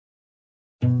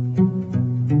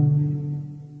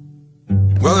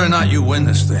Whether or not you win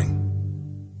this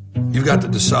thing, you've got to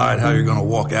decide how you're going to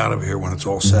walk out of here when it's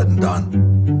all said and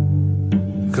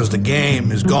done. Because the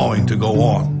game is going to go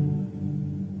on.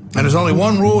 And there's only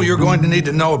one rule you're going to need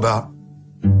to know about.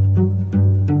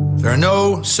 There are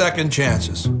no second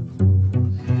chances.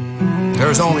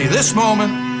 There's only this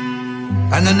moment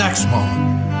and the next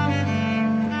moment.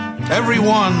 Every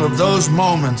one of those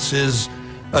moments is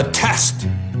a test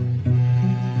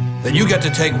that you get to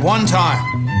take one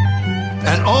time,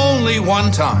 and only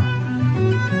one time.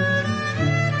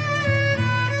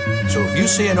 So if you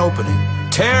see an opening,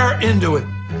 tear into it.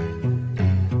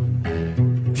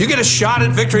 If you get a shot at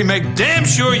victory, make damn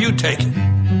sure you take it.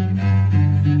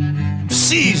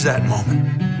 Seize that moment.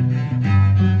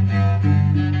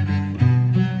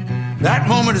 That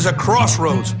moment is a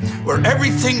crossroads where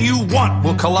everything you want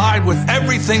will collide with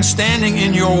everything standing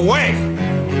in your way.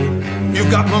 You've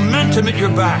got momentum at your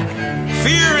back.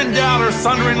 Fear and doubt are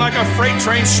thundering like a freight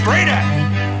train straight at you.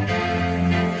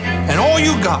 And all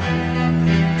you got,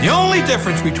 the only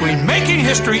difference between making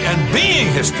history and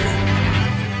being history,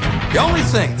 the only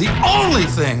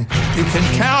thing you can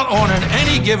count on in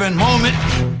any given moment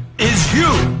is you.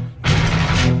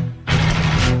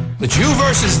 It's you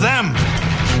versus them.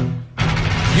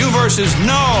 You versus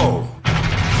no.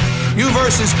 You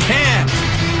versus can't.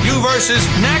 You versus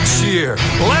next year,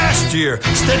 last year,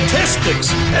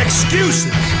 statistics,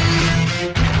 excuses.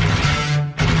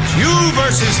 It's you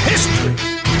versus history.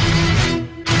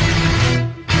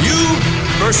 You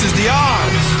versus the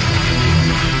odds.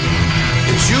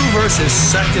 It's you versus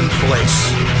second place.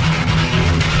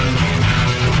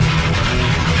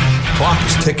 Clock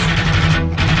is ticking.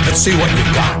 Let's see what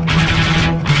you've got.